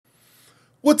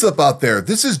What's up out there?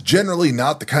 This is generally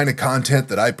not the kind of content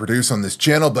that I produce on this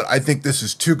channel, but I think this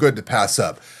is too good to pass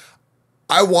up.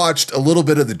 I watched a little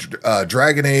bit of the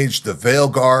Dragon Age, the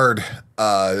Veilguard.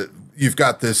 You've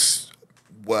got this,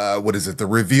 what is it? The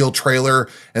reveal trailer,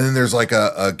 and then there's like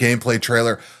a gameplay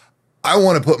trailer. I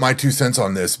want to put my 2 cents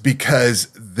on this because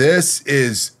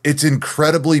it's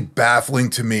incredibly baffling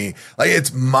to me. Like,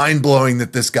 it's mind blowing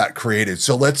that this got created.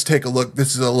 So let's take a look.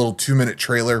 This is a little 2-minute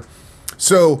trailer.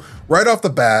 So right off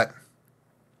the bat,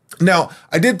 now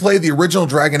I did play the original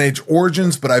Dragon Age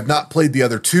Origins, but I've not played the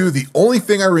other two. The only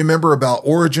thing I remember about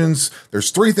Origins,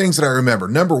 there's 3 things that I remember.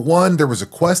 Number 1, there was a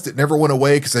quest that never went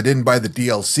away because I didn't buy the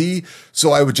DLC.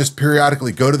 So I would just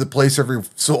periodically go to the place every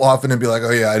so often and be like,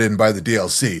 oh yeah, I didn't buy the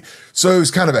DLC. So it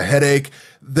was kind of a headache.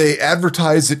 They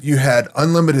advertised that you had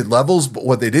unlimited levels, but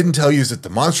what they didn't tell you is that the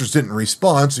monsters didn't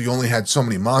respawn, so you only had so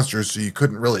many monsters, so you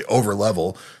couldn't really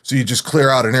over-level. So you just clear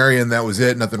out an area and that was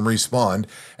it, nothing respawned.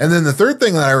 And then the third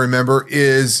thing that I remember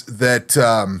is that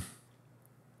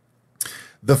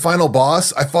the final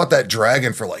boss, I fought that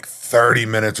dragon for like 30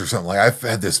 minutes or something. Like, I've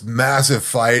had this massive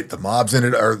fight.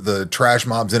 The trash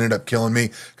mobs ended up killing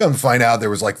me. Come to find out there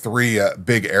was like 3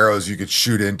 big arrows you could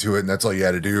shoot into it, and that's all you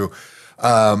had to do.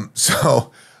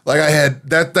 So like I had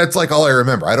that's like all I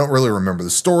remember. I don't really remember the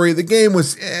story. The game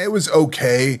was, it was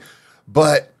okay,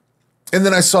 and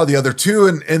then I saw the other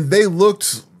 2 and they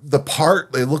looked the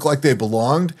part, they looked like they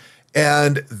belonged.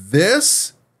 And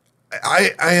this,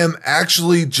 I am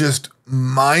actually just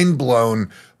mind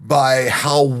blown by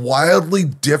how wildly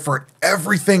different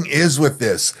everything is with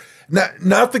this.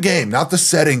 Not the game, not the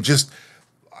setting, just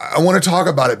I want to talk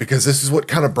about it because this is what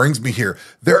kind of brings me here.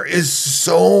 There is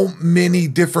so many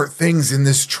different things in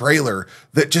this trailer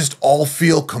that just all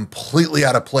feel completely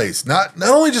out of place. Not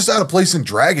only just out of place in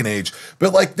Dragon Age,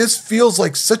 but like this feels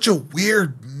like such a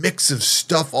weird mix of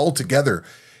stuff all together.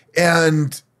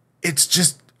 And it's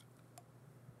just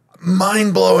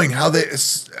mind-blowing how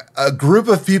a group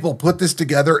of people put this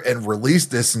together and released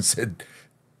this and said,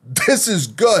 this is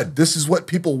good. This is what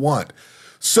people want.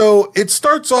 So it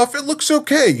starts off, it looks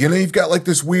okay. You know, you've got like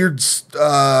this weird,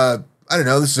 I don't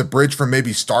know, this is a bridge from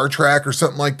maybe Star Trek or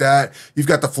something like that. You've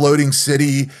got the floating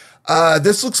city.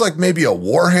 This looks like maybe a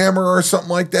Warhammer or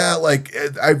something like that. Like,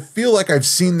 I feel like I've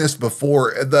seen this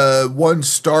before. The one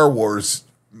Star Wars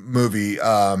movie,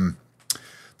 the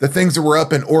things that were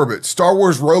up in orbit, Star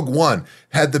Wars Rogue One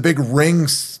had the big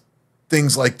rings,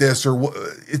 things like this, or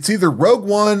it's either Rogue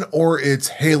One or it's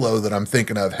Halo that I'm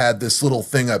thinking of, had this little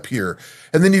thing up here.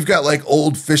 And then you've got like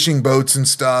old fishing boats and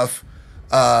stuff.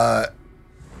 Then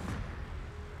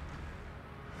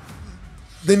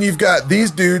you've got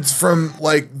these dudes from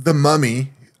like the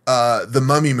Mummy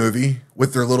movie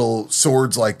with their little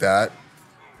swords like that.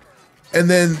 And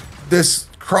then this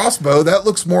crossbow, that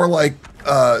looks more like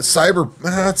not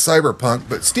cyberpunk,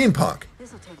 but steampunk.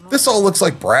 This all looks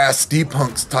like brass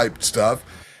steampunk type stuff.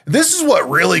 This is what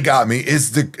really got me,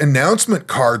 is the announcement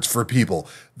cards for people.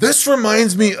 This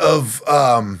reminds me of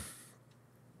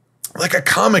like a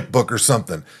comic book or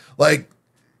something. Like,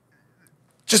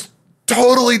 just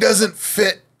totally doesn't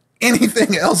fit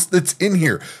anything else that's in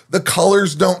here. The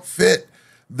colors don't fit.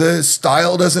 The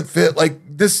style doesn't fit.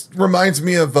 Like, this reminds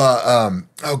me of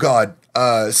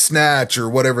Snatch or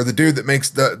whatever, the dude that makes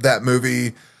that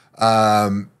movie,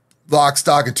 Lock,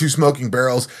 Stock, and Two Smoking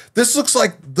Barrels. This looks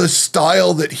like the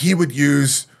style that he would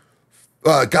use,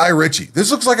 Guy Ritchie.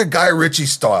 This looks like a Guy Ritchie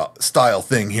style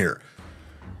thing here.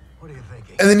 What are you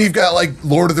thinking? And then you've got like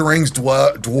Lord of the Rings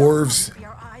dwarves.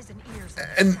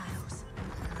 And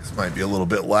this might be a little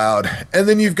bit loud. And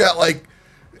then you've got like,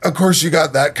 of course you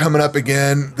got that coming up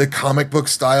again, the comic book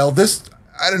style. This,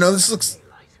 I don't know, this looks...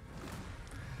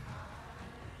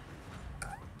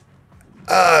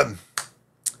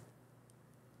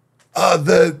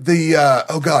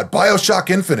 BioShock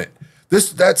Infinite.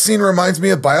 That scene reminds me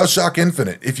of BioShock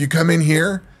Infinite. If you come in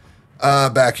here,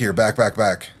 back.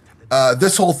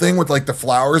 This whole thing with like the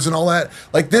flowers and all that,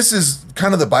 like this is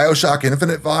kind of the BioShock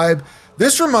Infinite vibe.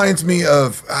 This reminds me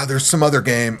of, there's some other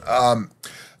game. Of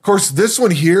course, this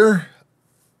one here,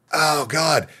 oh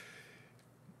God.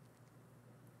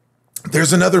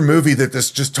 There's another movie that this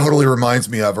just totally reminds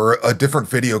me of, or a different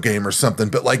video game or something.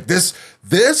 But like this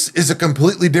is a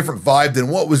completely different vibe than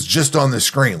what was just on the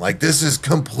screen. Like, this is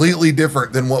completely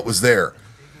different than what was there.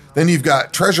 Then you've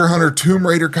got Treasure Hunter, Tomb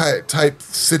Raider type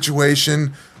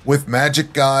situation with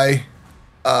Magic Guy.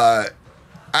 I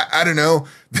don't know.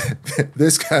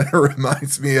 This kind of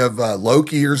reminds me of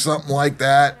Loki or something like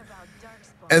that.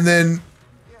 And then,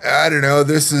 I don't know,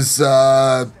 this is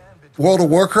World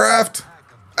of Warcraft.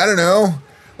 I don't know.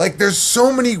 Like, there's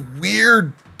so many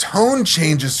weird tone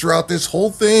changes throughout this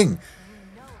whole thing.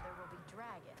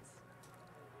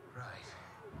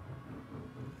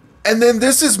 And then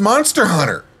this is Monster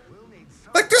Hunter.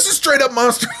 Like, this is straight up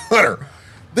Monster Hunter.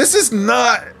 This is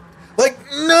not, like,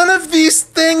 none of these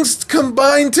things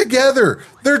combined together.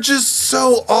 They're just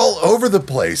so all over the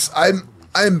place.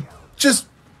 I'm just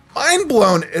mind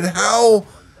blown at how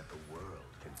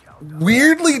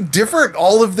weirdly different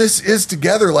all of this is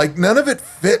together. Like, none of it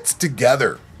fits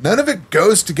together. None of it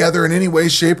goes together in any way,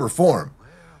 shape, or form.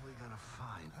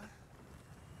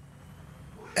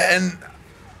 And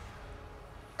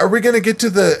are we going to get to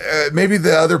the maybe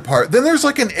the other part? Then there's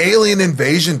like an alien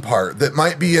invasion part that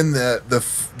might be in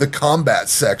the combat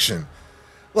section.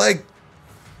 Like,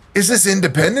 is this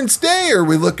Independence Day? Or are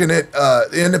we looking at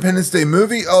the Independence Day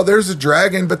movie? Oh, there's a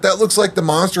dragon, but that looks like the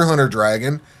Monster Hunter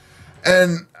dragon.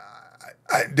 And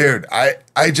dude, I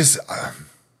just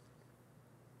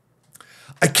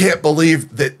I can't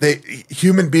believe that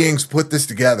human beings put this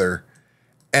together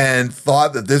and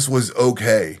thought that this was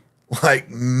okay. Like,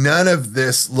 none of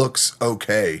this looks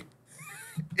okay.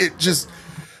 It just,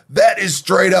 that is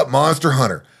straight up Monster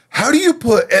Hunter. How do you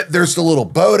there's the little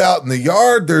boat out in the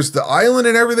yard, there's the island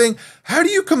and everything. How do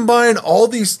you combine all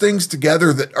these things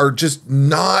together that are just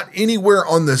not anywhere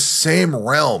on the same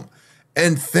realm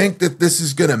and think that this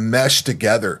is going to mesh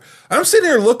together? I'm sitting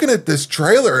here looking at this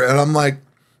trailer and I'm like,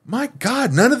 my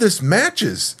God, none of this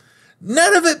matches.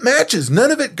 None of it matches.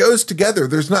 None of it goes together.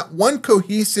 There's not one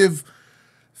cohesive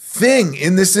thing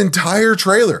in this entire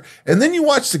trailer. And then you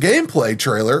watch the gameplay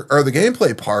trailer or the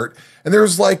gameplay part, and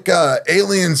there's like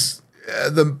aliens,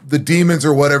 the demons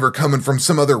or whatever coming from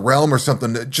some other realm or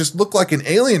something that just look like an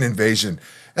alien invasion.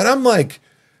 And I'm like,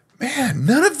 man,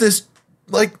 none of this,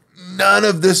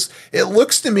 it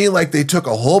looks to me like they took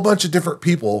a whole bunch of different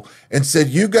people and said,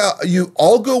 you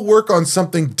all go work on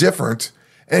something different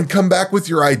and come back with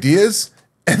your ideas,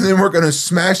 and then we're going to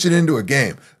smash it into a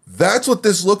game. That's what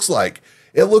this looks like.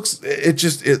 I'm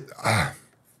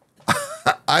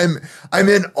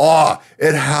in awe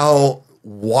at how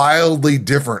wildly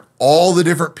different all the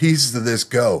different pieces of this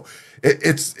go.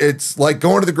 It's like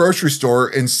going to the grocery store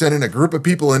and sending a group of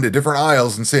people into different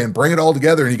aisles and saying, bring it all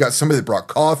together. And you got somebody that brought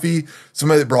coffee,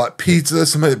 somebody that brought pizza,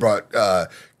 somebody that brought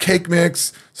cake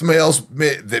mix, somebody else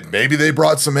that maybe they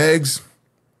brought some eggs.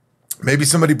 Maybe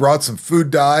somebody brought some food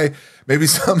dye. Maybe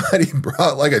somebody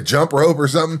brought like a jump rope or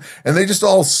something, and they just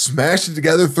all smashed it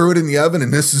together, threw it in the oven,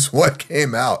 and this is what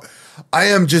came out. I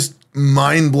am just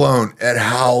mind blown at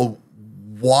how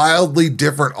wildly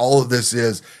different all of this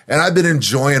is. And I've been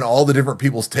enjoying all the different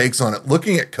people's takes on it.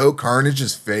 Looking at Co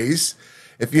Carnage's face.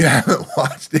 If you haven't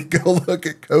watched it, go look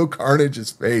at Co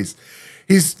Carnage's face.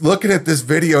 He's looking at this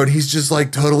video and he's just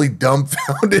like totally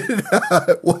dumbfounded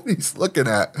at what he's looking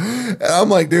at. And I'm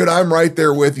like, dude, I'm right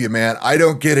there with you, man. I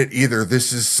don't get it either.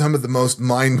 This is some of the most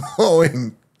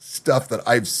mind-blowing stuff that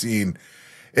I've seen.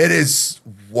 It is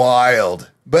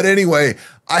wild. But anyway,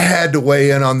 I had to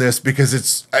weigh in on this because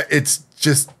it's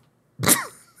just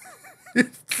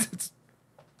it's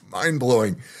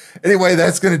mind-blowing. Anyway,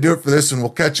 that's going to do it for this one.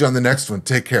 We'll catch you on the next one.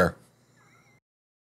 Take care.